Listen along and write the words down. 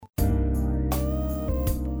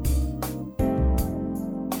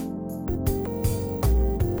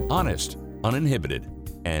Honest, uninhibited,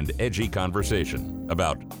 and edgy conversation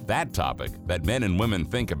about that topic that men and women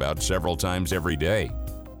think about several times every day.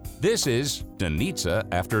 This is Danitza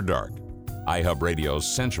After Dark, iHub Radio's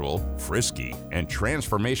sensual, frisky, and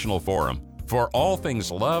transformational forum for all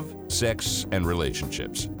things love, sex, and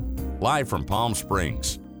relationships. Live from Palm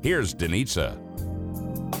Springs, here's Danitza.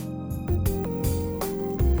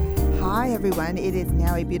 Hi everyone, it is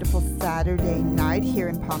now a beautiful Saturday night here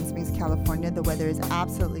in Palm Springs, California. The weather is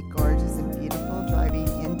absolutely gorgeous and beautiful. Driving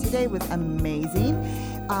in today was amazing.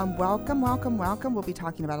 Welcome. We'll be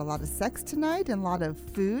talking about a lot of sex tonight and a lot of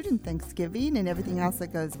food and Thanksgiving and everything else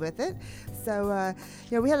that goes with it. So,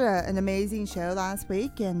 we had an amazing show last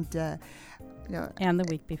week and the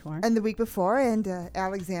week before. And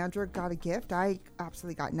Alexandra got a gift. I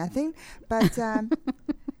absolutely got nothing. But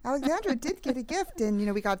Alexandra did get a gift.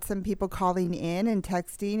 And, we got some people calling in and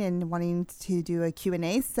texting and wanting to do a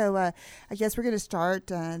Q&A. So I guess we're going to start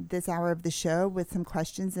this hour of the show with some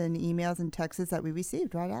questions and emails and texts that we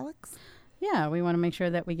received. Right, Alex? Yeah, we want to make sure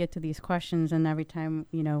that we get to these questions. And every time,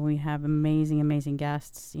 we have amazing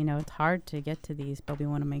guests, it's hard to get to these, but we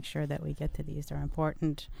want to make sure that we get to these. They're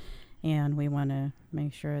important. And we want to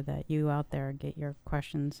make sure that you out there get your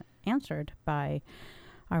questions answered by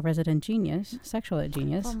our resident genius, sexual ed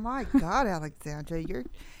genius. Oh my God, Alexandra,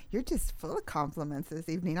 you're just full of compliments this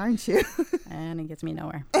evening, aren't you? And it gets me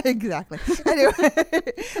nowhere. Exactly. Anyway,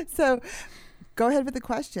 so go ahead with the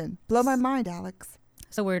question. Blow my mind, Alex.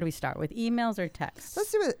 So where do we start, with emails or texts?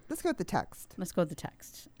 Let's do it. Let's go with the text. Let's go with the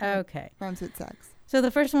text. Okay. Rhymes with sex. So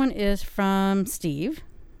the first one is from Steve.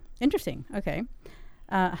 Interesting. Okay.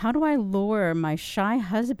 How do I lure my shy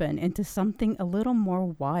husband into something a little more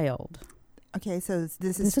wild? Okay, so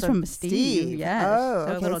this is from Steve. Yes. Oh,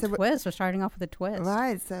 so okay. A little twist. We're starting off with a twist.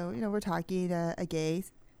 Right. So, we're talking a gay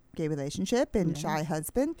relationship and shy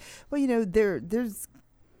husband. Well, there's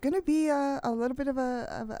going to be a little bit of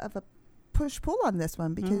a push-pull on this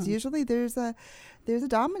one because usually there's a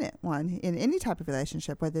dominant one in any type of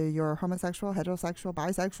relationship, whether you're homosexual, heterosexual,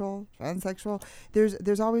 bisexual, transsexual.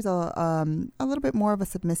 There's always a little bit more of a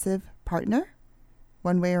submissive partner,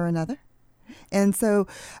 one way or another. And so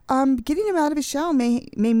getting him out of his shell may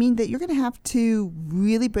mean that you're going to have to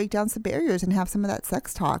really break down some barriers and have some of that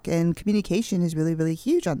sex talk. And communication is really, really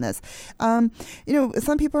huge on this. Some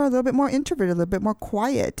people are a little bit more introverted, a little bit more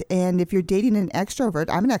quiet. And if you're dating an extrovert,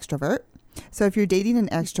 I'm an extrovert. So if you're dating an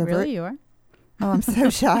extrovert. Really, you are? Oh, I'm so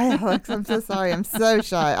shy, Alex. I'm so sorry. I'm so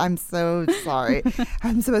shy. I'm so sorry.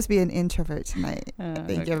 I'm supposed to be an introvert tonight.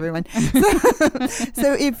 Thank you, everyone.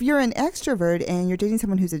 So if you're an extrovert and you're dating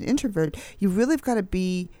someone who's an introvert, you really have got to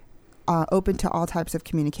be open to all types of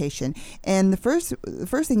communication. And the first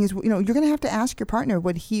thing is, you're going to have to ask your partner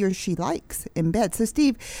what he or she likes in bed. So,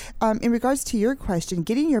 Steve, in regards to your question,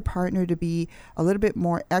 getting your partner to be a little bit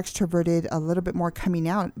more extroverted, a little bit more coming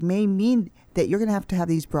out may mean that you're going to have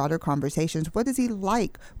these broader conversations. What does he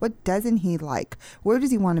like? What doesn't he like? Where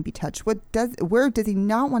does he want to be touched? Where does he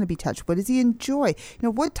not want to be touched? What does he enjoy?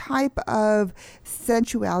 What type of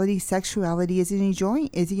sexuality is he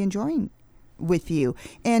enjoying with you?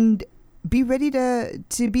 And be ready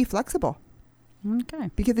to be flexible.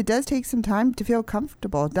 Okay. Because it does take some time to feel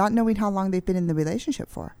comfortable, not knowing how long they've been in the relationship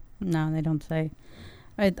for. No, they don't say.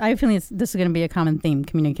 I feel this is going to be a common theme,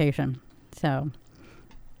 communication. So,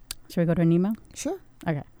 should we go to an email? Sure.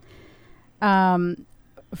 Okay.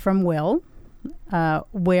 From Will,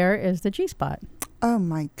 where is the G-spot? Oh,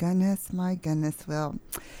 my goodness, Will.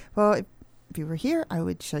 Well, if you were here, I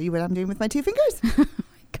would show you what I'm doing with my two fingers.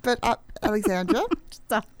 But Alexandra,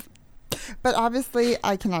 stop. But obviously,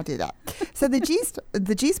 I cannot do that. So the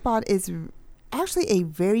G-spot is actually a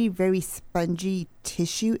very, very spongy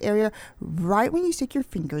tissue area right when you stick your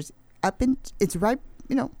fingers up, and it's right,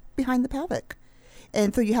 behind the pelvic.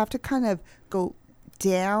 And so you have to kind of go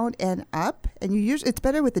down and up, and it's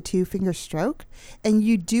better with a 2-finger stroke, and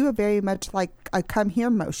you do a very much like a come here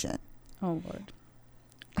motion. Oh Lord,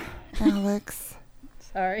 Alex.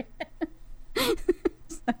 Sorry.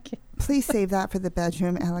 Okay. Please save that for the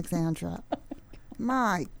bedroom, Alexandra.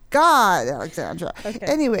 My God, Alexandra. Okay.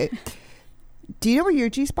 Anyway, do you know where your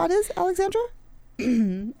G-spot is, Alexandra?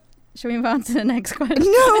 Should we move on to the next question? No,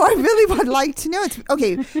 I really would like to know.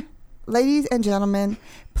 Okay, ladies and gentlemen,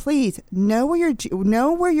 please know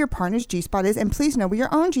where your partner's G-spot is, and please know where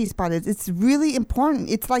your own G-spot is. It's really important.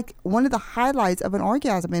 It's like one of the highlights of an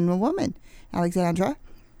orgasm in a woman, Alexandra.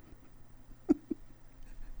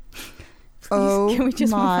 Oh,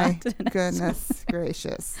 my goodness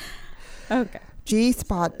gracious. Okay.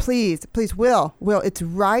 G-spot, please, Will, it's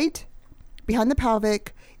right behind the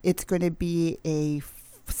pelvic. It's going to be a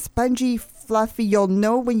spongy, fluffy. You'll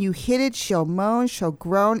know when you hit it. She'll moan, she'll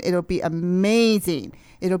groan. It'll be amazing.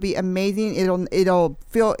 It'll be amazing. It'll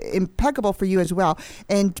feel impeccable for you as well.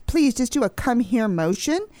 And please just do a come here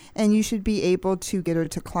motion, and you should be able to get her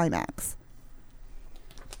to climax.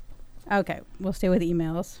 Okay, we'll stay with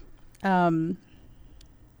emails.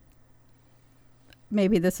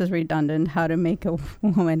 Maybe this is redundant. How to make a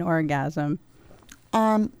woman orgasm.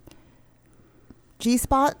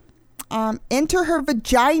 G-spot. Enter her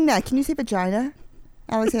vagina. Can you say vagina,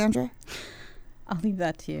 Alexandra? I'll leave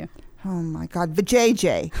that to you. Oh my God,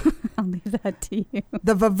 vajayjay. I'll leave that to you.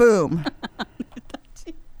 The vavoom.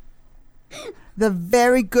 The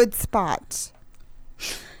very good spot.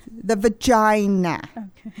 The vagina.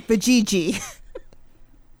 Okay. Vajiji.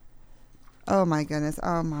 Oh my goodness.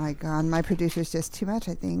 Oh my God. My producer's just too much,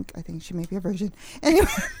 I think. I think she may be a virgin.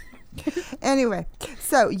 Anyway.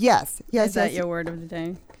 So yes. Is that your word of the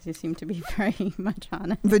day? Because you seem to be very much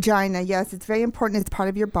on it. Vagina. Yes. It's very important. It's part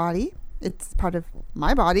of your body. It's part of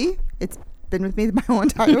my body. It's been with me my whole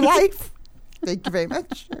entire life. Thank you very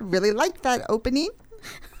much. I really like that opening.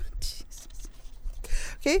 Jesus.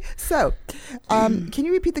 Okay. So can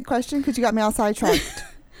you repeat the question? Because you got me all sidetracked.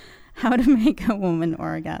 How to make a woman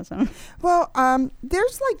orgasm. Well,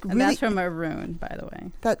 there's like And really... that's from Arun, by the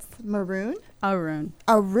way. That's maroon? Arun.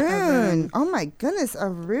 Arun. Oh my goodness,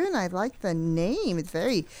 Arun. I like the name. It's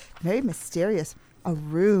very, very mysterious.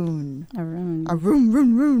 Arun. Arun.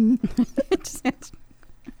 Arun.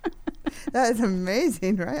 That is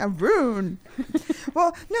amazing, right? Arun.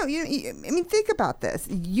 Well, no, I mean, think about this.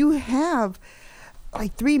 You have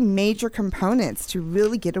like 3 major components to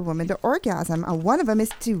really get a woman to orgasm. One of them is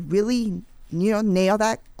to really, nail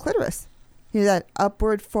that clitoris. That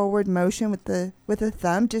upward, forward motion with the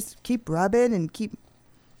thumb. Just keep rubbing and keep.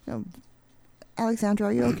 Alexandra,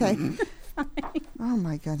 are you okay? Oh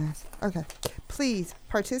my goodness. Okay, please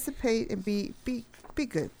participate and be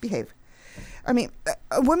good. Behave. I mean,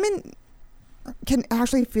 a woman can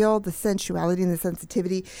actually feel the sensuality and the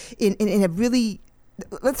sensitivity in a really.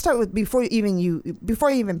 Let's start with before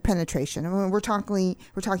even penetration. I mean, we're talking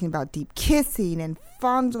about deep kissing and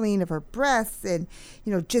fondling of her breasts and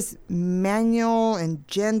just manual and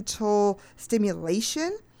gentle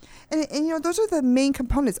stimulation. And those are the main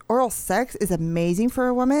components. Oral sex is amazing for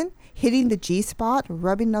a woman. Hitting the G-spot,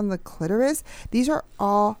 rubbing on the clitoris. These are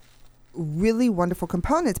all really wonderful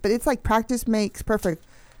components. But it's like practice makes perfect.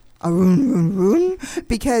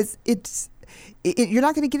 Because you're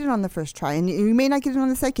not going to get it on the first try, and you may not get it on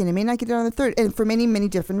the second, you may not get it on the third, and for many, many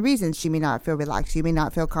different reasons. She may not feel relaxed, you may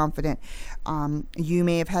not feel confident, you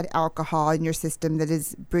may have had alcohol in your system that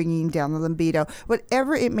is bringing down the libido.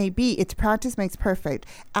 Whatever it may be, it's practice makes perfect.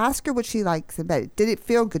 Ask her what she likes in bed. Did it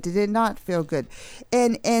feel good? Did it not feel good?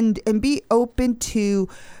 And be open to,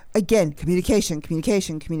 again, communication.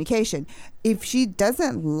 If she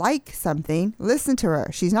doesn't like something, listen to her.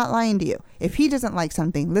 She's not lying to you. If he doesn't like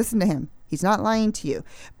something, listen to him. He's not lying to you.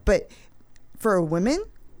 But for women,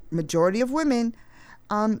 majority of women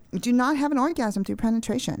do not have an orgasm through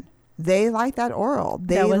penetration. They like that oral.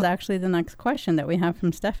 That was actually the next question that we have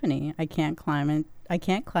from Stephanie. I can't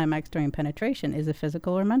climax during penetration. Is it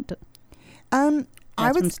physical or mental? From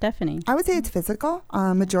Stephanie. I would say it's physical.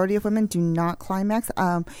 Majority of women do not climax.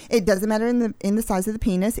 It doesn't matter in the size of the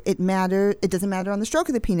penis. It doesn't matter on the stroke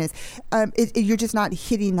of the penis. You're just not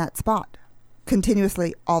hitting that spot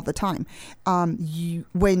continuously all the time.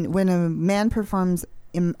 When a man performs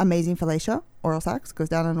amazing fellatio, oral sex, goes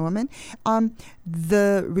down on a woman,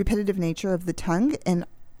 the repetitive nature of the tongue and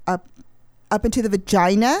up into the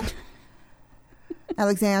vagina,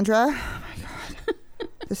 Alexandra, oh my God,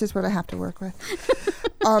 this is what I have to work with.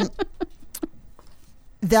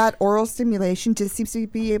 That oral stimulation just seems to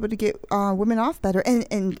be able to get women off better.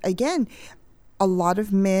 And again, a lot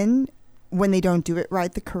of men, when they don't do it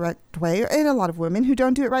right the correct way, and a lot of women who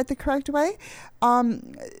don't do it right the correct way,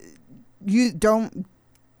 you don't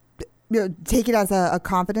take it as a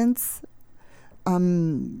confidence.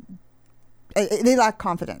 They lack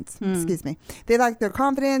confidence. Excuse me. They lack their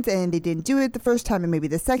confidence, and they didn't do it the first time, and maybe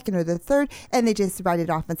the second or the third, and they just write it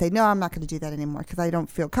off and say, "No, I'm not going to do that anymore because I don't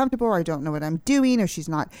feel comfortable, or I don't know what I'm doing, or she's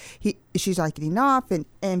not getting off," and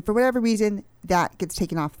for whatever reason, that gets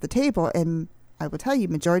taken off the table. And I will tell you,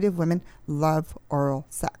 majority of women love oral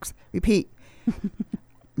sex. Repeat.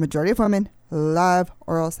 Majority of women love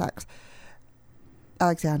oral sex.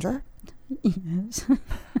 Alexandra? Yes.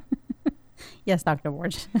 Yes, Dr.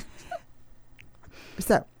 Ward.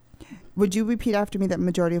 So, would you repeat after me that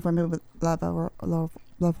majority of women would love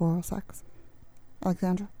oral sex?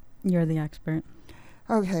 Alexandra? You're the expert.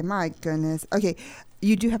 Okay, my goodness. Okay,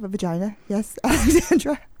 you do have a vagina, yes,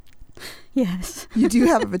 Alexandra? Yes. You do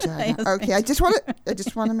have a vagina. Yes, Okay. I just want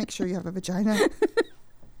to make sure you have a vagina.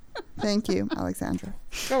 Thank you, Alexandra.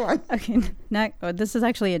 Go on. Okay. This is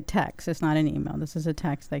actually a text. It's not an email. This is a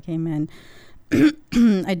text that came in.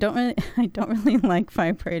 I don't really like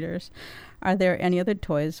vibrators. Are there any other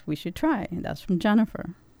toys we should try? And that's from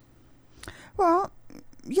Jennifer. Well,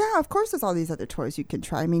 yeah, of course there's all these other toys you can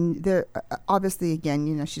try. I mean, there obviously,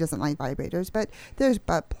 again, she doesn't like vibrators, but there's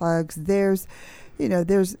butt plugs, there's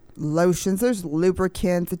lotions, there's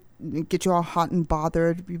lubricants that get you all hot and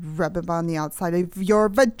bothered. You rub them on the outside of your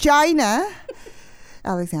vagina,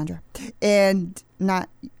 Alexandra. And not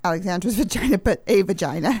Alexandra's vagina, but a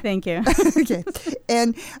vagina. Thank you. Okay.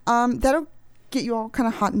 And that'll get you all kind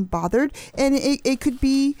of hot and bothered. And it could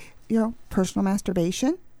be, personal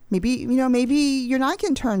masturbation. Maybe you're not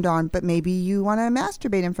getting turned on, but maybe you want to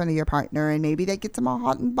masturbate in front of your partner, and maybe that gets them all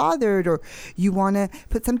hot and bothered, or you want to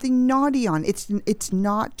put something naughty on. It's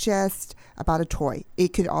not just about a toy.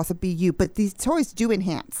 It could also be you, but these toys do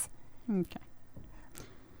enhance. Okay.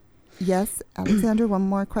 Yes, Alexandra, one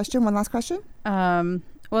last question.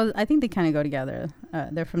 Well, I think they kind of go together.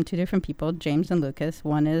 They're from two different people, James and Lucas.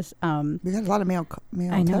 One is we got a lot of male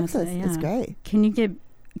texts. It's great. Can you get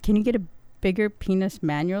a bigger penis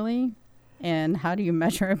manually, and how do you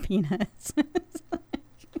measure a penis?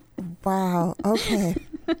 Wow. Okay.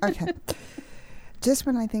 Just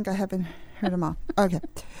when I think I haven't heard them all. Okay.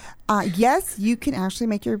 Yes, you can actually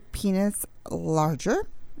make your penis larger.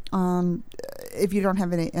 If you don't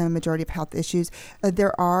have a majority of health issues,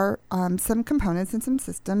 there are some components and some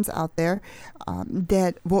systems out there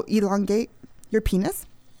that will elongate your penis.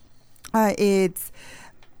 I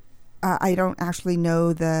don't actually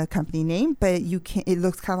know the company name, but it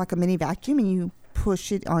looks kind of like a mini vacuum, and you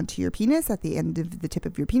push it onto your penis at the end of the tip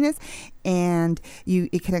of your penis, and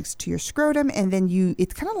it connects to your scrotum, and then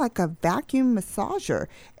it's kind of like a vacuum massager,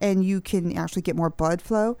 and you can actually get more blood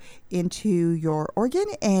flow into your organ,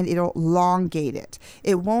 and it'll elongate it.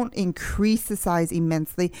 It won't increase the size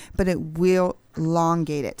immensely, but it will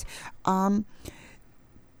elongate it. I'm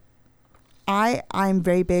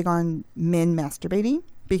very big on men masturbating,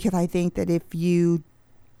 because I think that if you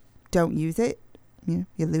don't use it, you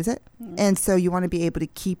lose it. Mm. And so you want to be able to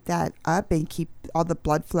keep that up and keep all the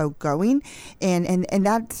blood flow going. And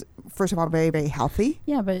that's, first of all, very, very healthy.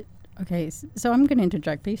 Yeah, but, okay, so I'm going to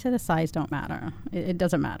interject. But you said the size don't matter. It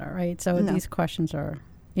doesn't matter, right? So no. These questions are,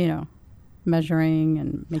 measuring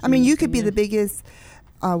and making... I mean, you could be the biggest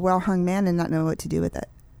well-hung man and not know what to do with it.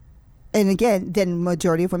 And again, then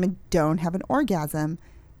majority of women don't have an orgasm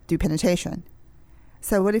through penetration.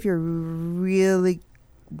 So what if you're really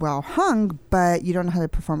well hung, but you don't know how to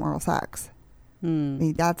perform oral sex? I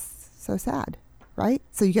mean, that's so sad, right?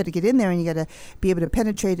 So you got to get in there, and you got to be able to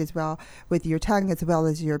penetrate as well with your tongue as well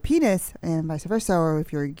as your penis, and vice versa, or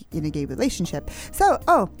if you're in a gay relationship. So,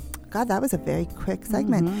 God, that was a very quick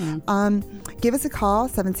segment. Mm-hmm. Give us a call,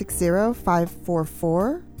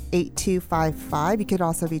 760-544-8255. You could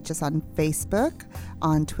also reach us on Facebook,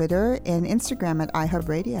 on Twitter, and Instagram at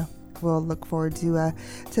iHubRadio. We'll look forward to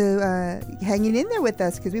hanging in there with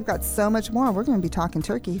us, because we've got so much more. We're going to be talking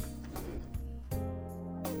turkey.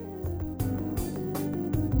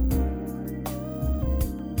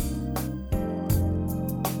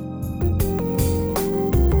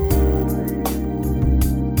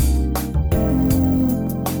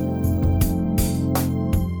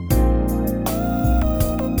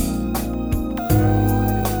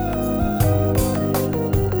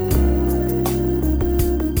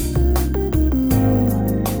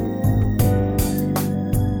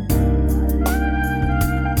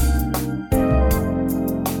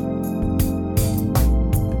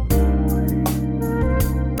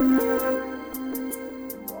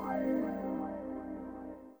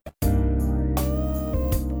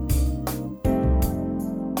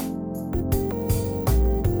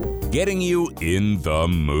 Getting you in the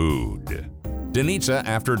mood. Danitza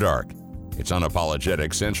After Dark. It's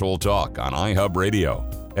unapologetic sensual talk on iHub Radio,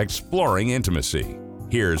 exploring intimacy.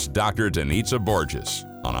 Here's Dr. Danitza Borges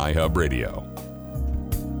on iHub Radio.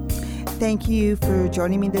 Thank you for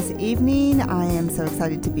joining me this evening. I am so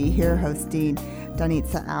excited to be here hosting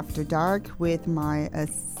Danitza After Dark with my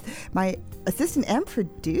assistant and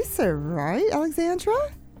producer, right, Alexandra?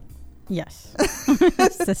 Yes.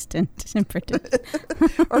 Assistant and producer.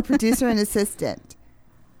 Or producer and assistant.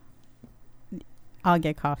 I'll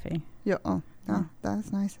get coffee. Yeah. Oh,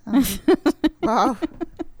 that's nice. Wow.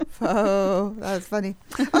 Oh, that was funny.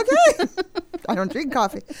 Okay. I don't drink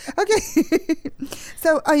coffee. Okay.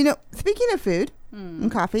 So, speaking of food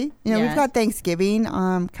and coffee, we've got Thanksgiving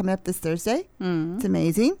coming up this Thursday. It's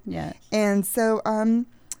amazing. Yes. And so I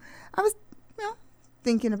was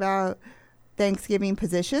thinking about Thanksgiving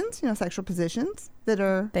positions, sexual positions that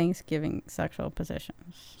are... Thanksgiving sexual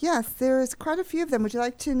positions. Yes, there's quite a few of them. Would you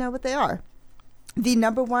like to know what they are? The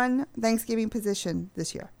number one Thanksgiving position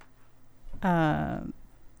this year.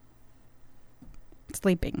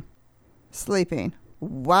 Sleeping. Sleeping.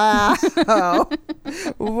 Wow.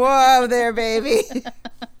 Whoa there, baby.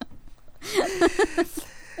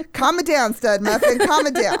 Calm it down, stud muffin. Calm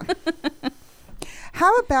it down.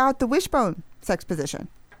 How about the wishbone sex position?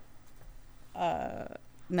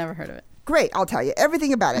 Never heard of it. Great. I'll tell you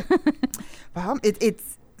everything about it. Well,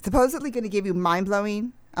 it's supposedly going to give you a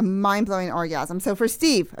mind-blowing orgasm. So for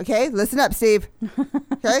Steve, okay, listen up, Steve.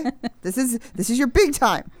 Okay, this is your big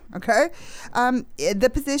time. Okay,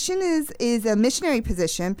 the position is a missionary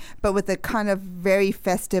position, but with a kind of very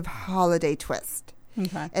festive holiday twist.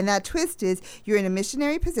 Okay. And that twist is you're in a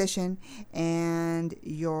missionary position, and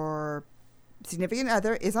your significant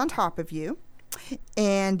other is on top of you,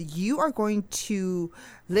 and you are going to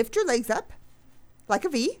lift your legs up like a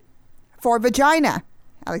V for vagina,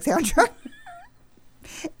 Alexandra.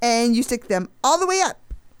 And you stick them all the way up.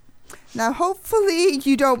 Now, hopefully,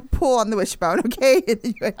 you don't pull on the wishbone, okay? And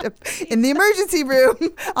you end up in the emergency room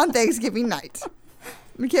on Thanksgiving night,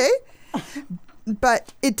 okay?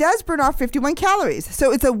 But it does burn off 51 calories.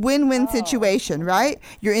 So it's a win-win situation, right?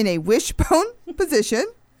 You're in a wishbone position.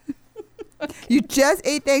 You just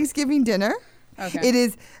ate Thanksgiving dinner. Okay. It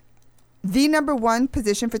is the number one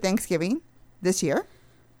position for Thanksgiving this year.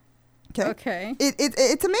 Okay.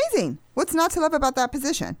 It's amazing. What's not to love about that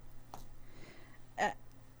position?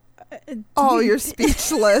 You're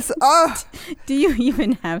speechless. Oh. Do you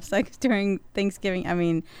even have sex during Thanksgiving? I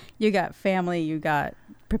mean, you got family, you got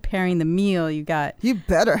preparing the meal, you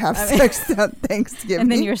better have sex on Thanksgiving.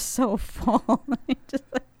 And then you're so full. Just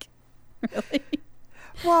like, really?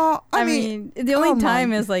 Well, I mean, the only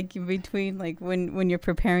time is like between like when you're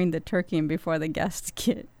preparing the turkey and before the guests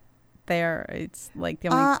get there. It's like the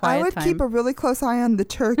only quiet time. I would keep a really close eye on the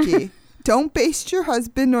turkey. Don't baste your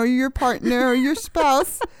husband or your partner or your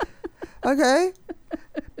spouse. Okay?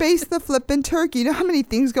 Baste the flippin' turkey. You know how many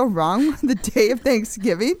things go wrong the day of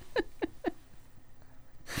Thanksgiving?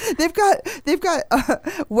 They've got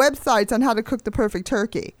websites on how to cook the perfect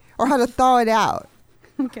turkey or how to thaw it out.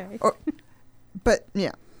 Okay. But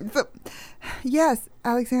yeah. Yes,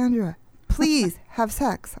 Alexandra. Please have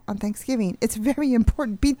sex on Thanksgiving. It's very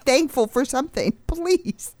important. Be thankful for something,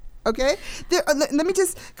 please. Okay? Let me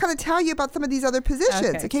just kind of tell you about some of these other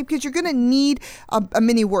positions, okay? Because you're going to need a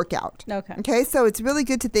mini workout. Okay? So it's really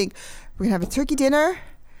good to think, we're going to have a turkey dinner.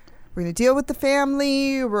 We're going to deal with the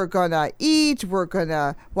family. We're going to eat. We're going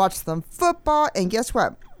to watch some football. And guess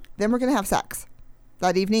what? Then we're going to have sex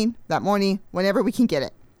that evening, that morning, whenever we can get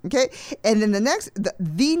it. Okay? And then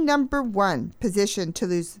the number one position to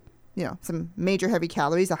lose some major heavy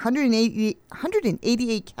calories,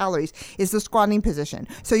 188 calories is the squatting position.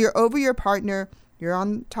 So you're over your partner, you're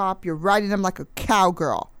on top, you're riding them like a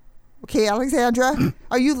cowgirl. Okay, Alexandra?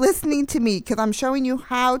 Are you listening to me? Because I'm showing you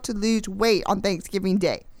how to lose weight on Thanksgiving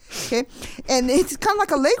Day. Okay? And it's kind of like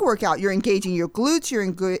a leg workout. You're engaging your glutes, you're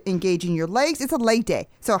engaging your legs. It's a leg day.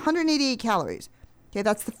 So 188 calories. Okay,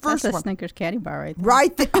 that's the first one. That's a Snickers candy bar right there.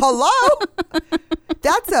 Right there. Hello?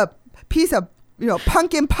 That's a piece of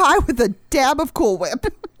pumpkin pie with a dab of Cool Whip.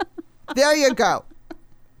 There you go.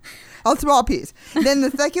 A small piece. Then the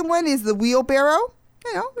second one is the wheelbarrow.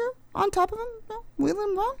 You're on top of them,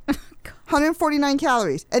 wheeling them around. 149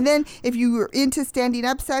 calories. And then if you were into standing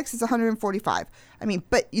up sex, it's 145. I mean,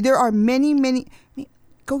 but there are many.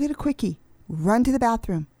 Go get a quickie. Run to the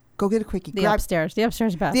bathroom. Go get a quickie. The upstairs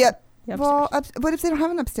bathroom. Well, what if they don't have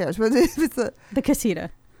an upstairs? What if it's the casita?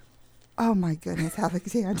 Oh my goodness,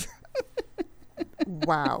 Alexandra.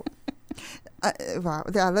 Wow. Wow.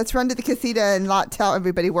 Yeah, let's run to the casita and not tell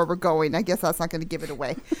everybody where we're going. I guess that's not going to give it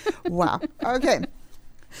away. Wow. Okay.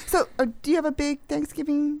 So, do you have a big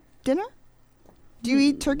Thanksgiving dinner? Do you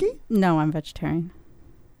eat turkey? No, I'm vegetarian.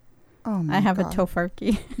 Oh my God. I have a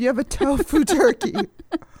tofurkey. You have a tofu turkey.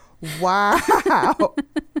 Wow.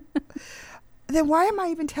 Then why am I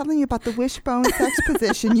even telling you about the wishbone sex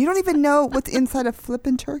position? You don't even know what's inside a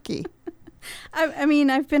flippin' turkey. I mean,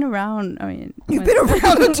 I've been around. You've been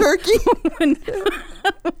around a turkey?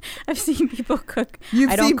 I've seen people cook.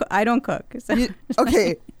 I don't cook. So.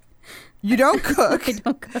 Okay. You don't cook. I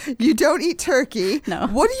don't cook. You don't eat turkey. No.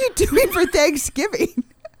 What are you doing for Thanksgiving?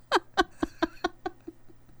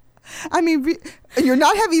 I mean, you're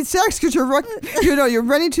not having sex because you're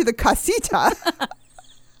running to the casita.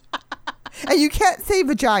 And you can't say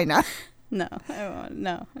vagina. No, I won't.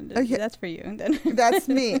 No, okay. That's for you. Then. That's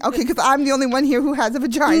me. Okay, because I'm the only one here who has a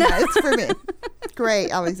vagina. No. It's for me. Great,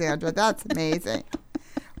 Alexandra. That's amazing.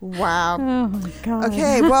 Wow. Oh, my God.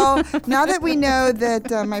 Okay, well, now that we know that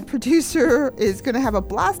my producer is going to have a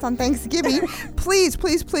blast on Thanksgiving, please,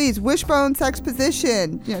 please, please, wishbone sex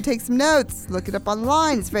position. Take some notes. Look it up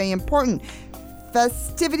online. It's very important.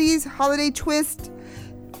 Festivities, holiday twist.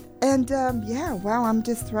 And, I'm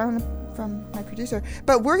just throwing from my producer.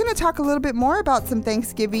 But we're going to talk a little bit more about some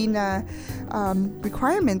Thanksgiving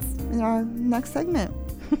requirements in our next segment.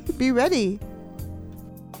 Be ready.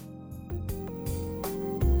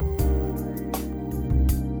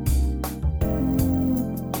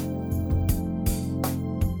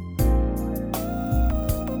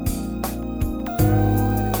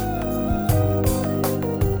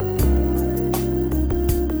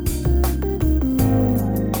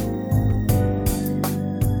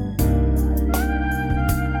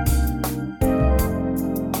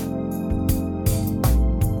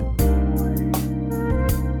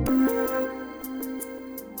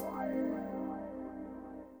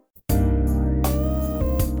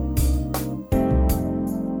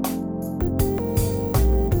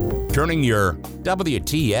 Turning your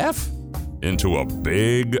WTF into a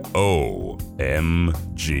big OMG.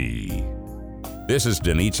 This is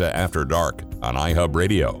Danitza After Dark on iHub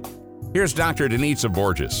Radio. Here's Dr. Danitza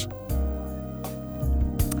Borges.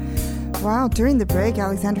 Wow, during the break,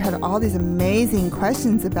 Alexandra had all these amazing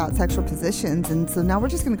questions about sexual positions, and so now we're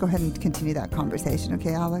just going to go ahead and continue that conversation,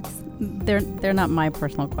 okay, Alex? They're not my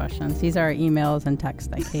personal questions. These are emails and texts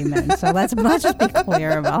that came in. So let's just be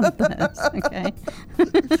clear about this, okay?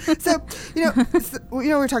 So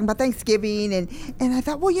we were talking about Thanksgiving, and I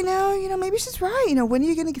thought, well, maybe she's right. When are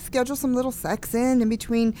you going to schedule some little sex in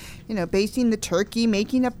between, basting the turkey,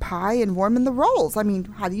 making a pie, and warming the rolls? I mean,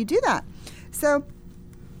 how do you do that? So,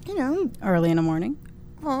 early in the morning.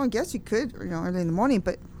 Well, I guess you could, early in the morning,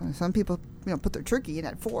 but some people, put their turkey in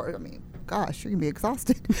at 4. I mean, gosh, you're gonna be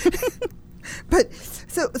exhausted. But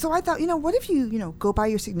so I thought, what if you go by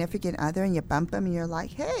your significant other and you bump them and you're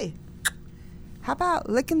like, hey, how about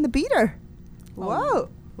licking the beater? Oh.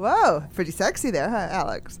 Whoa, pretty sexy there, huh,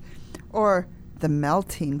 Alex? Or the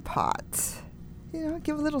melting pot.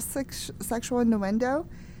 Give a little sexual innuendo.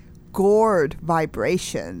 Gourd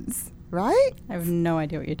vibrations, right? I have no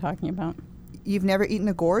idea what you're talking about. You've never eaten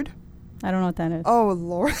a gourd? I don't know what that is. Oh,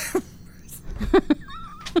 Lord.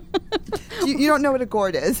 You don't know what a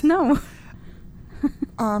gourd is? No.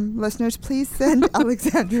 Listeners, please send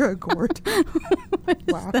Alexandra a gourd.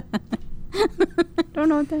 Wow. I don't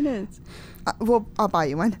know what that is. Well, I'll buy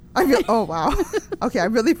you one. Oh, wow. Okay, I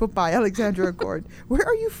really will buy Alexandra a gourd. Where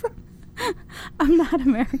are you from? I'm not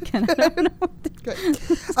American. I don't know. Good.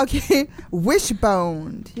 Okay,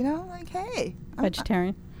 wishboned. Like, hey.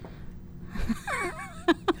 Vegetarian.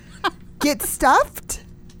 Get stuffed?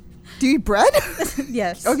 Do you eat bread?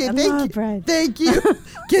 Yes. Okay, I love bread. Thank you.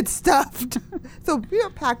 Get stuffed. So,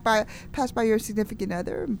 pass by your significant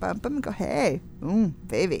other and bump them and go, hey,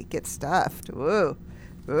 baby, get stuffed. Whoa.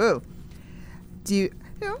 Do you,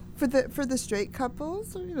 for the straight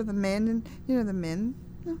couples, or, the men and,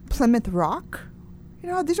 Plymouth Rock?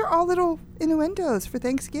 These are all little innuendos for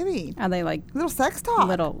Thanksgiving. Are they like little sex talk?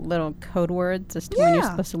 Little code words as to when you're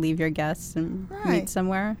supposed to leave your guests and meet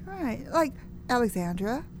somewhere? Right. Like,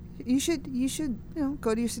 Alexandra, you should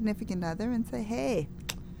go to your significant other and say, hey,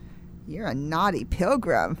 you're a naughty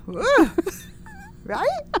pilgrim.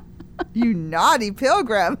 Right? You naughty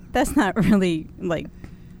pilgrim. That's not really like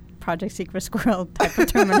Project Secret Squirrel type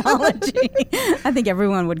of terminology. I think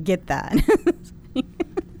everyone would get that.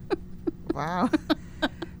 Wow.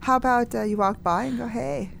 How about you walk by and go,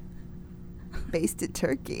 hey, basted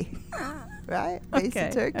turkey. Right?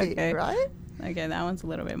 Basted turkey, okay. right? Okay, that one's a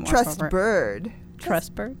little bit more Trust bird.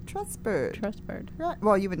 Trust bird? Trust bird. Trust bird. Right.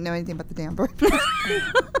 Well, you wouldn't know anything about the damn bird.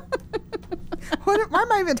 Why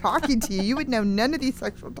am I even talking to you? You would know none of these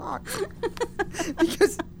sexual talks.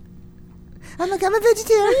 Because I'm a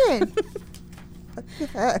vegetarian. What the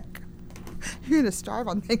heck? You're going to starve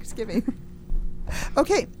on Thanksgiving.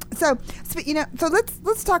 Okay, so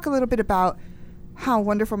let's talk a little bit about how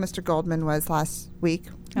wonderful Mr. Goldman was last week.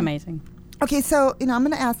 Amazing. Okay, so I'm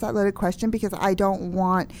going to ask that loaded question because I don't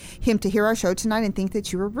want him to hear our show tonight and think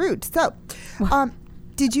that you were rude. So,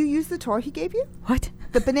 did you use the toy he gave you? What?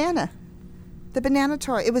 The banana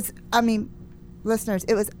toy. It was, listeners,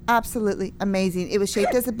 it was absolutely amazing. It was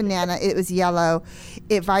shaped as a banana. It was yellow.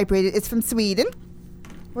 It vibrated. It's from Sweden.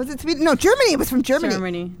 Was it Sweden? No, Germany. It was from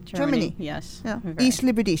Germany. Germany. Yes. Yeah. Ich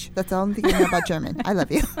liebe dich. That's the only thing I know about German. I love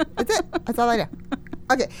you. That's it. That's all I know.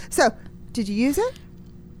 Okay. So, did you use it?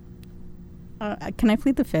 Can I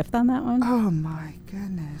plead the fifth on that one? Oh, my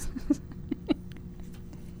goodness.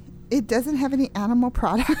 It doesn't have any animal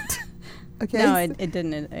product? Okay. No, it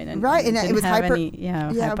didn't. Right, and it was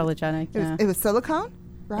hypoallergenic. It was silicone,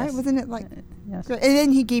 right? Yes. Wasn't it like? Yes. And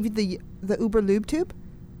then he gave you the Uber lube tube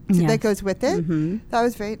that goes with it. Mm-hmm. That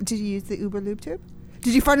was very. Did you use the Uber lube tube?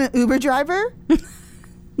 Did you find an Uber driver?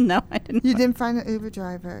 No, I didn't. You didn't find an Uber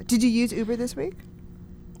driver. Did you use Uber this week?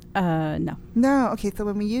 No. No. Okay, so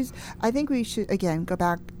when we use, I think we should again go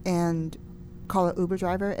back and call an Uber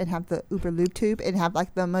driver and have the Uber lube tube and have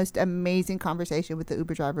like the most amazing conversation with the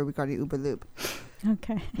Uber driver regarding Uber lube.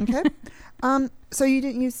 Okay. Okay. So you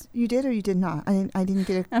didn't use, you did or you did not? I didn't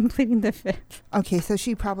get it. I'm pleading the fifth. Okay, so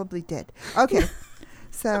she probably did. Okay.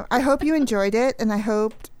 So I hope you enjoyed it, and I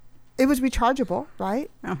hoped it was rechargeable, right?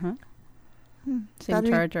 Uh-huh. Same Battery-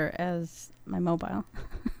 charger as my mobile.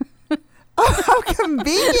 Oh, how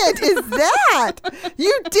convenient is that?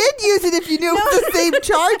 You did use it if you knew it was the same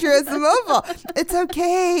charger as the mobile. It's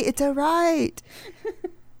okay. It's all right.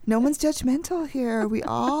 No one's judgmental here. We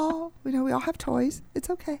all have toys. It's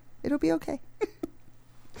okay. It'll be okay.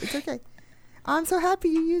 It's okay. I'm so happy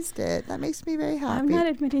you used it. That makes me very happy. I'm not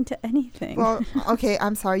admitting to anything. Well, okay.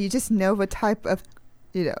 I'm sorry. You just know what type of,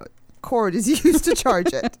 cord is used to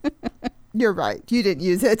charge it. You're right. You didn't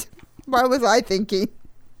use it. What was I thinking?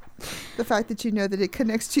 The fact that you know that it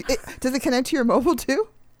connects to... does it connect to your mobile too?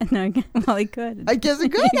 No, well, it could. I guess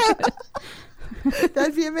it could.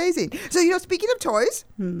 That'd be amazing. So, speaking of toys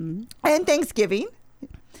and Thanksgiving,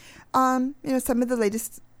 some of the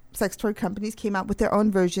latest sex toy companies came out with their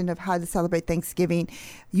own version of how to celebrate Thanksgiving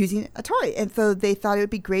using a toy. And so they thought it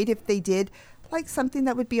would be great if they did like something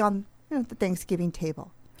that would be on the Thanksgiving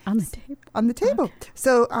table. On the table? On the table. Okay.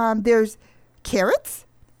 So there's carrots,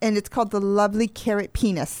 and it's called the Lovely Carrot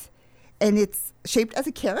Penis. And it's shaped as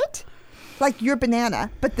a carrot, like your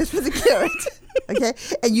banana, but this was a carrot. Okay?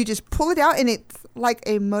 And you just pull it out, and it's like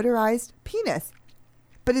a motorized penis.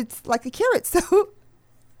 But it's like a carrot. So,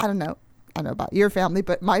 I don't know about your family,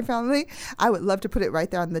 but my family, I would love to put it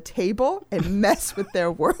right there on the table and mess with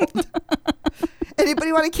their world.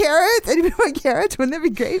 Anybody want a carrot? Anybody want carrots? Wouldn't that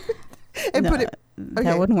be great? And no, put it... Okay.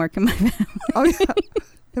 That wouldn't work in my family. Oh, yeah.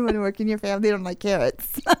 It wouldn't work in your family. They don't like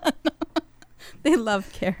carrots. They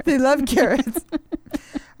love carrots. They love carrots.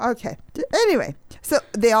 Okay. Anyway, so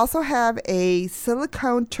they also have a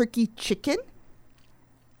silicone turkey chicken.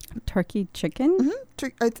 Turkey chicken?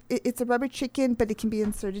 Mm-hmm. It's a rubber chicken, but it can be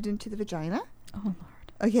inserted into the vagina. Oh, Lord.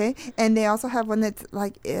 Okay. And they also have one that's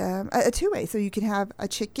like a two-way. So you can have a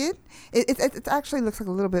chicken. It actually looks like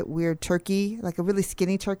a little bit weird turkey, like a really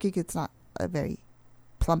skinny turkey. It's not a very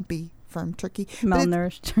plumpy, firm turkey.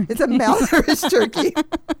 Malnourished turkey. It's a malnourished turkey.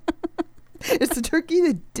 It's a turkey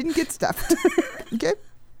that didn't get stuffed. Okay?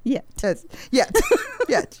 Yet. Yet.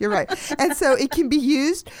 Yet. You're right. And so it can be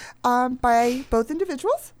used by both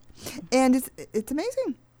individuals. And it's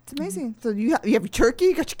amazing. It's amazing. So you have your turkey,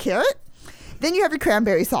 you got your carrot, then you have your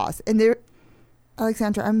cranberry sauce. And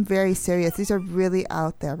Alexandra, I'm very serious. These are really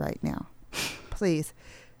out there right now. Please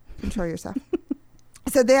control yourself.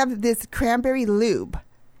 So they have this cranberry lube.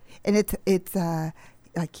 And it's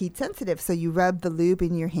like heat sensitive. So you rub the lube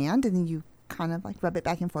in your hand, and then you kind of like rub it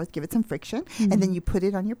back and forth, give it some friction, and then you put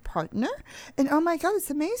it on your partner. And oh my God,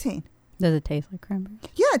 it's amazing. Does it taste like cranberry?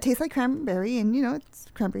 Yeah, it tastes like cranberry, and it's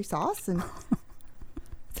cranberry sauce, and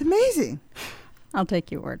it's amazing. I'll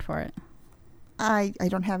take your word for it. I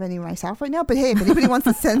don't have any myself right now, but hey, if anybody wants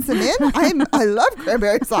to send some in, I love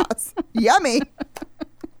cranberry sauce. Yummy.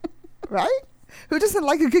 Right? Who doesn't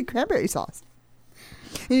like a good cranberry sauce?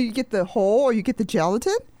 And you get the whole, or you get the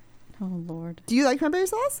gelatin. Oh, Lord. Do you like cranberry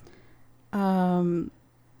sauce? I'm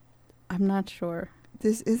not sure.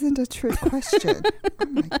 This isn't a trick question. Oh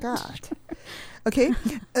my God. Okay.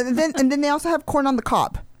 And then they also have corn on the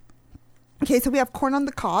cob. Okay, so we have corn on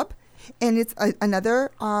the cob, and it's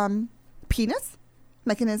another penis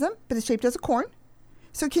mechanism, but it's shaped as a corn.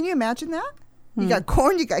 So can you imagine that? You got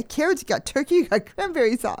corn, you got carrots, you got turkey, you got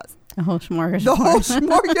cranberry sauce. The whole smorgasbord. The whole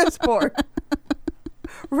smorgasbord.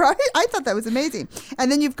 Right? I thought that was amazing.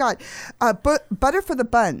 And then you've got butter for the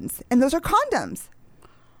buns. And those are condoms.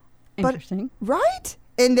 Interesting. Right?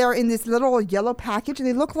 And they're in this little yellow package, and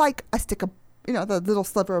they look like a stick of, the little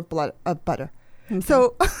sliver of butter. Okay.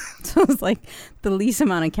 So it's like the least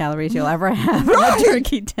amount of calories you'll ever have at a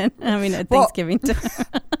turkey dinner. at Thanksgiving dinner.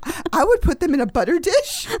 I would put them in a butter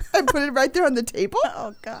dish and put it right there on the table.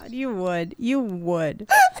 Oh, God. You would.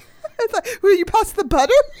 It's like, will you pass the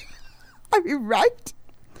butter? Are you right?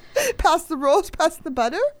 Pass the rolls, pass the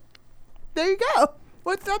butter. There you go.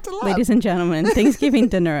 What's not to love? Ladies and gentlemen, Thanksgiving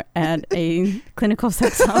dinner at a clinical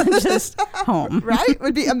sexologist home. Right?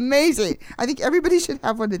 Would be amazing. I think everybody should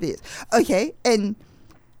have one of these. Okay. And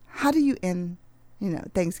how do you end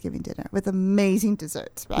Thanksgiving dinner with amazing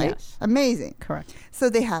desserts, right? Yes. Amazing. Correct. So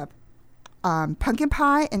they have pumpkin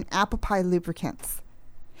pie and apple pie lubricants.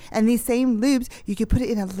 And these same lubes, you could put it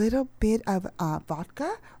in a little bit of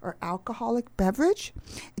vodka or alcoholic beverage.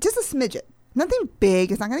 Just a smidget. Nothing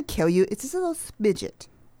big. It's not going to kill you. It's just a little smidget.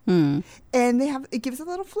 Mm. And it gives a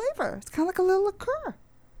little flavor. It's kind of like a little liqueur.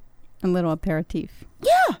 A little aperitif.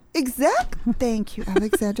 Yeah, exactly. Thank you,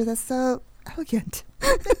 Alexandra. That's so elegant.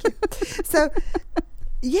 Thank you. So,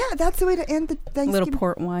 yeah, that's the way to end the Thanksgiving. A little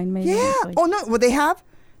port wine, maybe. Yeah. Oh, no. Well, they have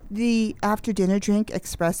the after dinner drink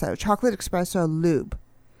espresso, chocolate espresso lube.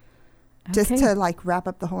 Just to wrap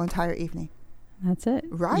up the whole entire evening. That's it.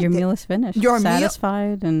 Right. Your meal is finished. Your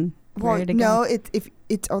satisfied and ready to go. No,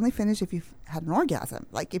 it's only finished if you've had an orgasm.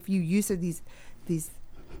 Like if you use these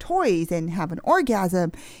toys and have an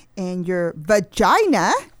orgasm and your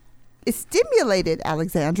vagina is stimulated,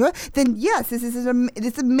 Alexandra, then yes, this is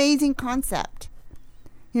this amazing concept.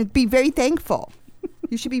 Be very thankful.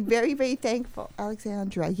 You should be very, very thankful,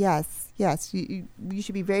 Alexandra. Yes, you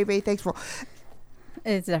should be very, very thankful.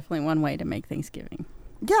 It's definitely one way to make Thanksgiving.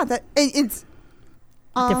 Yeah, it's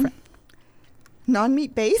different,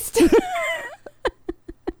 non-meat based.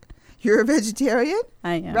 You're a vegetarian?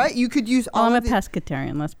 I am. Right? You could use all I'm a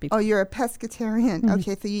pescatarian, let's be... Oh, you're a pescatarian. Mm-hmm.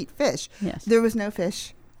 Okay, so you eat fish. Yes. There was no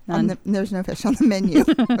fish. None. There's no fish on the menu.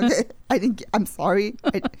 Okay. I'm sorry.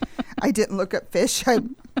 I didn't look up fish.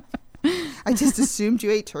 I just assumed you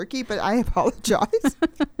ate turkey, but I apologize.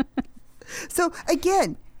 So,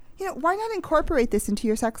 again, why not incorporate this into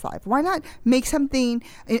your sex life? Why not make something...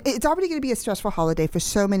 It's already going to be a stressful holiday for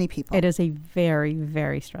so many people. It is a very,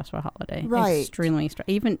 very stressful holiday. Right. Extremely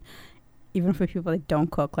stressful. Even for people that don't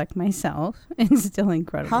cook like myself, it's still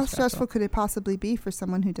incredibly How stressful. stressful could it possibly be for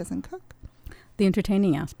someone who doesn't cook? The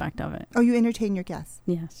entertaining aspect of it. Oh, you entertain your guests?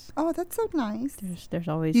 Yes. Oh, that's so nice. There's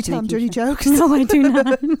always... You tell them dirty jokes? No, I do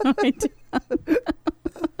not. No, I do not.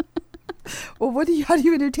 Well, how do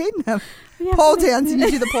you entertain them? Pole dancing.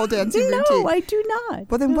 You do the pole dancing routine. No, I do not.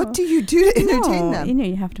 Well, then what do you do to entertain them?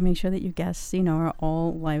 You have to make sure that your guests, are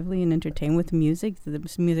all lively and entertained with music, the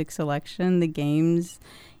music selection, the games,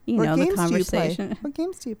 the conversation. What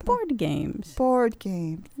games do you play? Board games. Board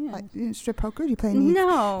games. Yeah. Like, strip poker? Do you play any?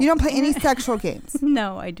 No. You don't play any sexual games?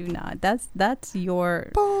 No, I do not. That's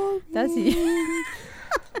your... Board That's games.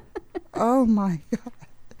 Oh, my God.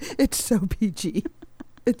 It's so PG.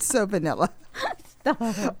 It's so vanilla.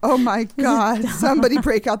 Stop. Oh, my God. Stop. Somebody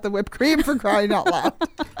break out the whipped cream for crying out loud.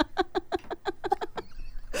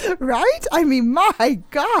 Right? I mean, my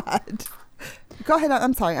God. Go ahead.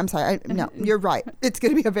 I'm sorry. No, you're right. It's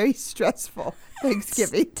going to be a very stressful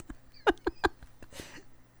Thanksgiving.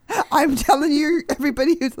 I'm telling you,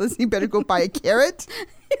 everybody who's listening better go buy a carrot,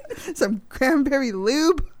 some cranberry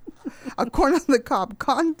lube, a corn on the cob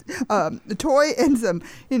the toy, and some,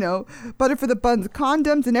 butter for the buns,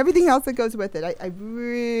 condoms, and everything else that goes with it. I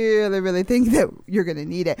really, really think that you're going to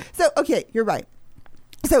need it. So, okay, you're right.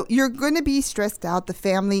 So you're going to be stressed out, the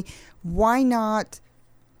family. Why not,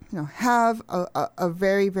 have a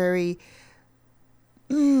very, very,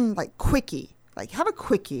 quickie. Like, have a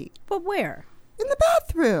quickie. But where? In the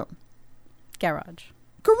bathroom. Garage.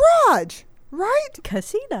 Right?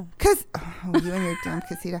 Casita. You and your damn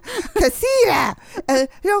casita. Casita!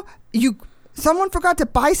 Someone forgot to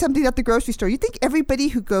buy something at the grocery store. You think everybody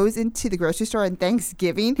who goes into the grocery store on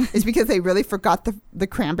Thanksgiving is because they really forgot the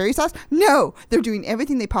cranberry sauce? No, they're doing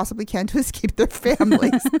everything they possibly can to escape their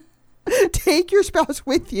families. Take your spouse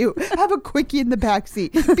with you. Have a quickie in the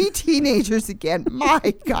backseat. Be teenagers again.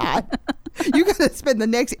 My God. You got to spend the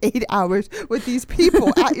next 8 hours with these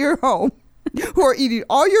people at your home who are eating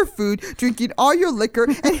all your food, drinking all your liquor,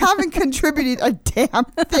 and haven't contributed a damn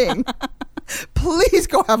thing. Please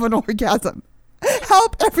go have an orgasm.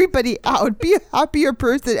 Help everybody out. Be a happier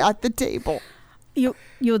person at the table.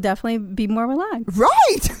 You'll definitely be more relaxed.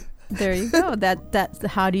 Right. There you go. That's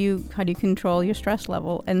how do you control your stress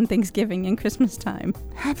level in Thanksgiving and Christmas time?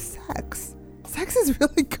 Have sex. Sex is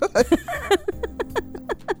really good.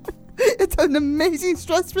 It's an amazing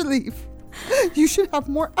stress relief. You should have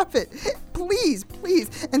more of it. Please.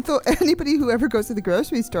 And so anybody who ever goes to the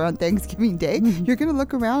grocery store on Thanksgiving Day, you're going to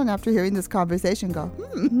look around after hearing this conversation and go,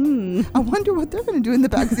 I wonder what they're going to do in the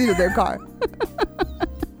backseat of their car.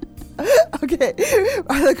 Okay.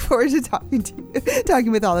 I look forward to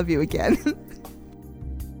talking with all of you again.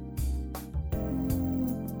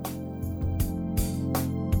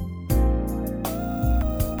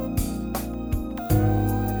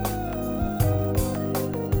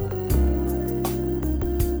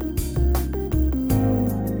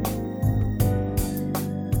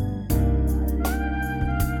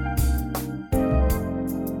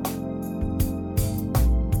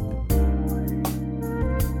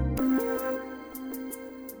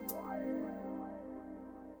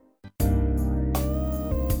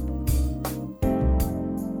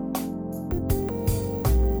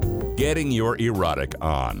 Getting your erotic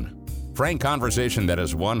on. Frank conversation that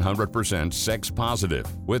is 100% sex positive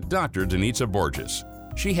with Dr. Danitza Borges.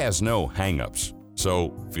 She has no hang-ups,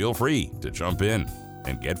 so feel free to jump in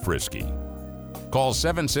and get frisky. Call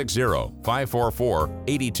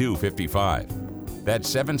 760-544-8255. That's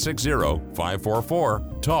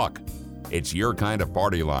 760-544-TALK. It's your kind of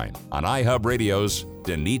party line on iHub Radio's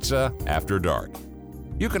Danitza After Dark.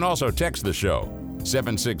 You can also text the show,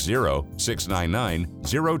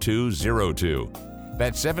 760-699-0202.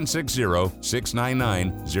 That's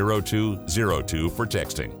 760-699-0202 for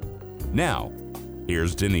texting. Now,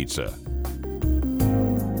 here's Danitza.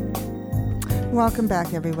 Welcome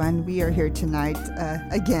back, everyone. We are here tonight,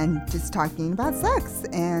 again, just talking about sex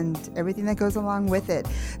and everything that goes along with it.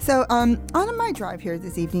 So on my drive here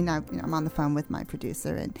this evening, I'm on the phone with my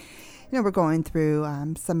producer, and we're going through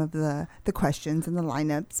some of the questions and the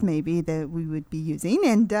lineups maybe that we would be using.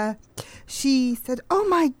 And she said, oh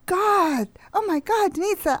my God,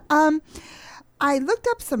 Danitza, I looked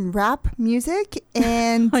up some rap music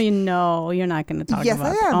and... Oh, you're not going to talk about Yes, I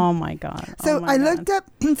am. Oh, my God. So I looked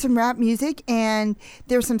up some rap music, and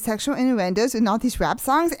there's some sexual innuendos in all these rap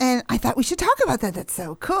songs, and I thought we should talk about that. That's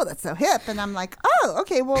so cool. That's so hip. And I'm like, oh,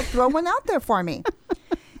 okay, well, throw one out there for me.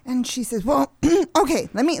 And she says, well, okay,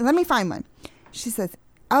 let me find one. She says,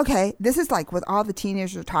 okay, this is like what all the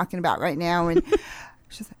teenagers are talking about right now. And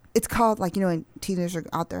she says, it's called, like, when teenagers are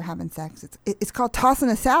out there having sex, it's called tossing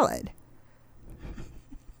a salad.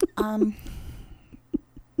 My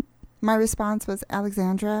response was,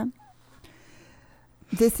 Alexandra,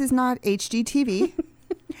 this is not HGTV.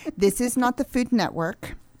 This is not the Food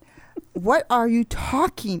Network. What are you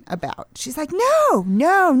talking about? She's like, no,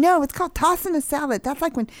 it's called tossing a salad. That's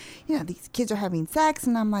like when, these kids are having sex.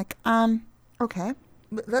 And I'm like, okay,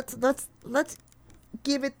 let's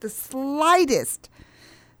give it the slightest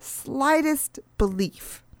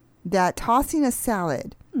belief that tossing a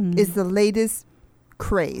salad is the latest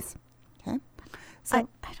craze. Okay. So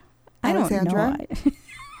I don't Alexandra, know.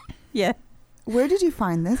 Yeah. Where did you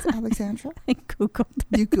find this, Alexandra? I Googled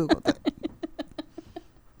it. You Googled it.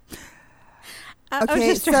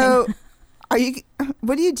 Okay, so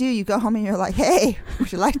what do? You go home and you're like, hey,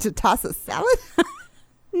 would you like to toss a salad?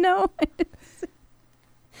 No.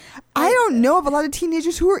 I don't know of a lot of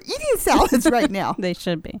teenagers who are eating salads right now. They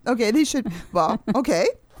should be. Okay, they should. Well, okay.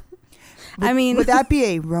 Would that be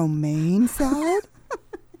a romaine salad?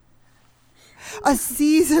 A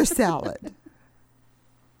Caesar salad?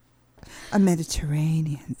 A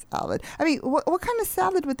Mediterranean salad? I mean, what kind of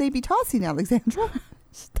salad would they be tossing, Alexandra?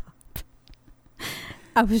 Stop.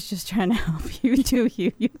 I was just trying to help you too.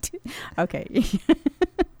 You too. Okay.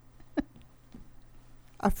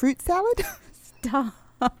 A fruit salad? Stop.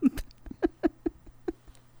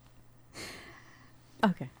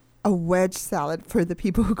 Okay. A wedge salad for the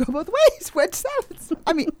people who go both ways. Wedge salads.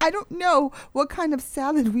 I mean, I don't know what kind of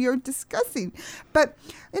salad we are discussing, but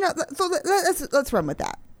so let's run with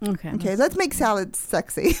that. Okay. Let's make salads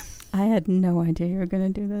sexy. I had no idea you were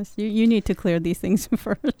going to do this. You need to clear these things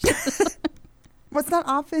first. Well, it's not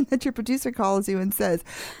often that your producer calls you and says,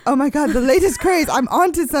 oh my God, the latest craze, I'm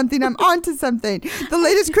onto something. The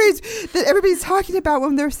latest craze that everybody's talking about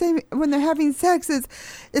when they're having sex is,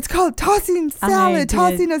 it's called tossing a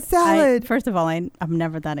salad. First of all, I'm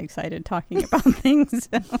never that excited talking about things.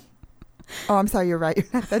 So. Oh, I'm sorry, you're right. You're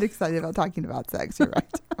not that excited about talking about sex. You're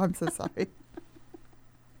right. I'm so sorry.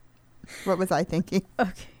 What was I thinking?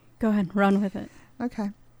 Okay, go ahead, run with it. Okay.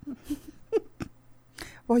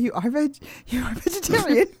 Well, you are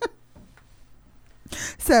vegetarian.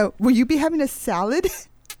 So, will you be having a salad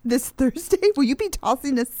this Thursday? Will you be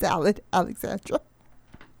tossing a salad, Alexandra?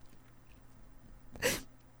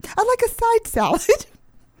 I like a side salad.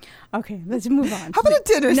 Okay, let's move on. How about a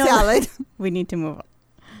dinner salad? We need to move on.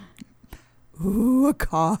 Ooh, a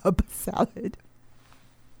Cobb salad.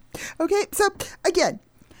 Okay, so again,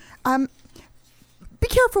 be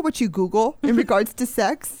careful what you Google in regards to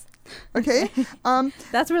sex. Okay,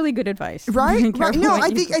 that's really good advice. Right? Right. No, I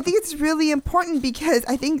think it's really important because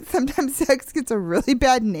I think sometimes sex gets a really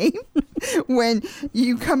bad name when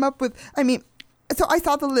you come up with. I mean, so I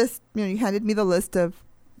saw the list. You handed me the list of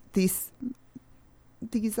these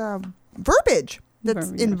verbiage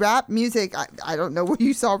that's in rap music. I don't know where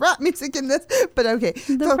you saw rap music in this, but okay.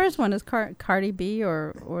 The first one is Cardi B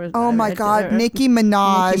or oh my God, Nicki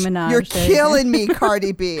Minaj. You're killing me,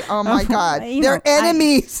 Cardi B. Oh my God, they're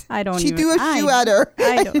enemies. I don't. She threw a shoe at her.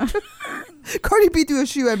 I don't. Cardi B threw a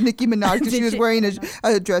shoe at Nicki Minaj because she was wearing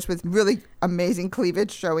a dress with really amazing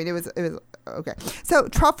cleavage showing. It was okay. So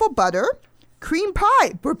truffle butter, cream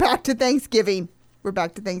pie. We're back to Thanksgiving.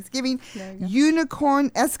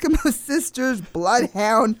 Unicorn, Eskimo Sisters,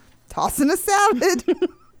 Bloodhound, tossing a salad,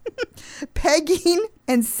 pegging,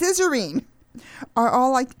 and scissoring are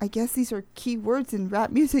all like, I guess these are key words in rap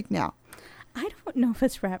music now. I don't know if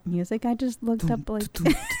it's rap music. I just looked up like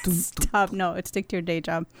stop. No, it's stick to your day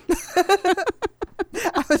job.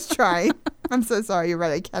 I was trying. I'm so sorry. You're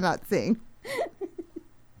right. I cannot sing.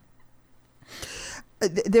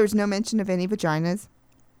 There's no mention of any vaginas.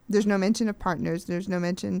 There's no mention of partners. There's no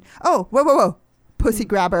mention. Oh, whoa. Pussy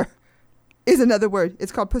grabber is another word.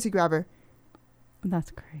 It's called pussy grabber.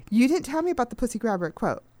 That's great. You didn't tell me about the pussy grabber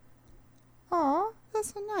quote. Aw,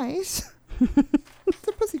 that's so nice. It's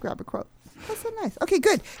a pussy grabber quote. That's so nice. Okay,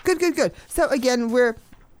 good. So again, we're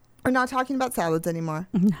not talking about salads anymore.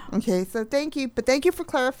 No. Okay, so thank you. But thank you for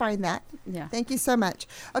clarifying that. Yeah. Thank you so much.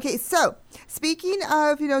 Okay, so speaking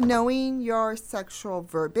of, knowing your sexual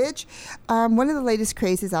verbiage, one of the latest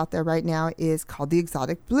crazes out there right now is called the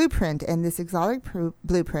Exotic Blueprint. And this Exotic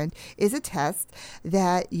Blueprint is a test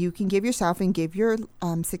that you can give yourself and give your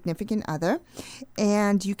significant other.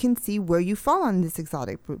 And you can see where you fall on this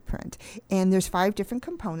Exotic Blueprint. And there's 5 different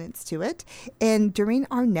components to it. And during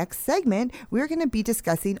our next segment, we're going to be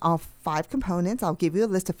discussing all 5 components. I'll give you a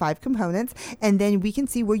list of 5 components, and then we can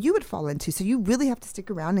see where you would fall into. So you really have to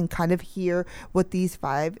stick around and kind of hear what these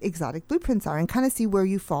 5 exotic blueprints are and kind of see where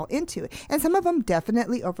you fall into it. And some of them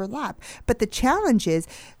definitely overlap. But the challenge is,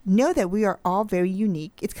 know that we are all very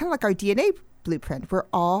unique. It's kind of like our DNA blueprint. We're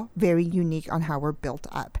all very unique on how we're built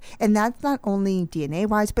up. And that's not only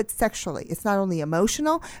DNA-wise, but sexually. It's not only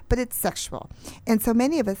emotional, but it's sexual. And so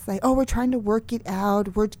many of us say, oh, we're trying to work it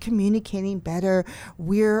out. We're communicating better.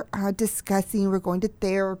 We're discussing. We're going to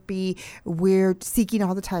therapy. We're seeking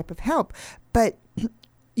all the type of help. But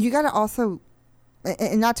you got to also,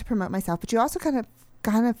 and not to promote myself, but you also kind of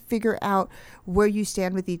figure out where you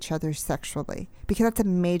stand with each other sexually, because that's a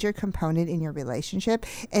major component in your relationship.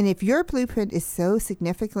 And if your blueprint is so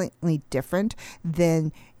significantly different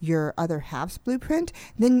than your other half's blueprint,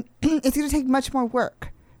 then it's going to take much more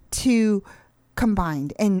work to combine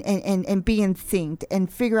and be in sync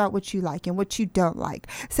and figure out what you like and what you don't like.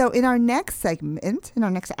 So in our next segment, in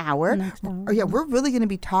our next hour, we're really going to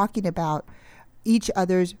be talking about each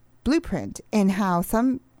other's blueprint and how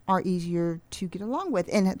some are easier to get along with,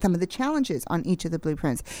 and some of the challenges on each of the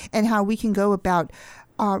blueprints, and how we can go about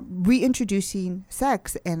reintroducing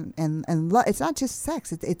sex and love. It's not just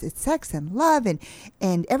sex; it's sex and love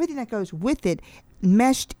and everything that goes with it,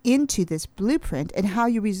 meshed into this blueprint, and how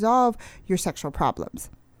you resolve your sexual problems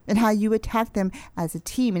and how you attack them as a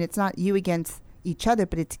team. And it's not you against each other,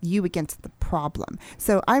 but it's you against the problem.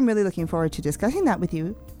 So I'm really looking forward to discussing that with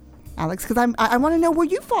you, Alex, because I want to know where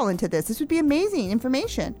you fall into this. This would be amazing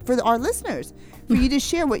information for our listeners, for you to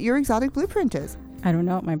share what your exotic blueprint is. I don't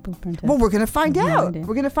know what my blueprint is. Well, we're going to find out. No,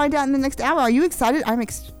 we're going to find out in the next hour. Are you excited? I'm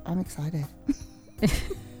excited.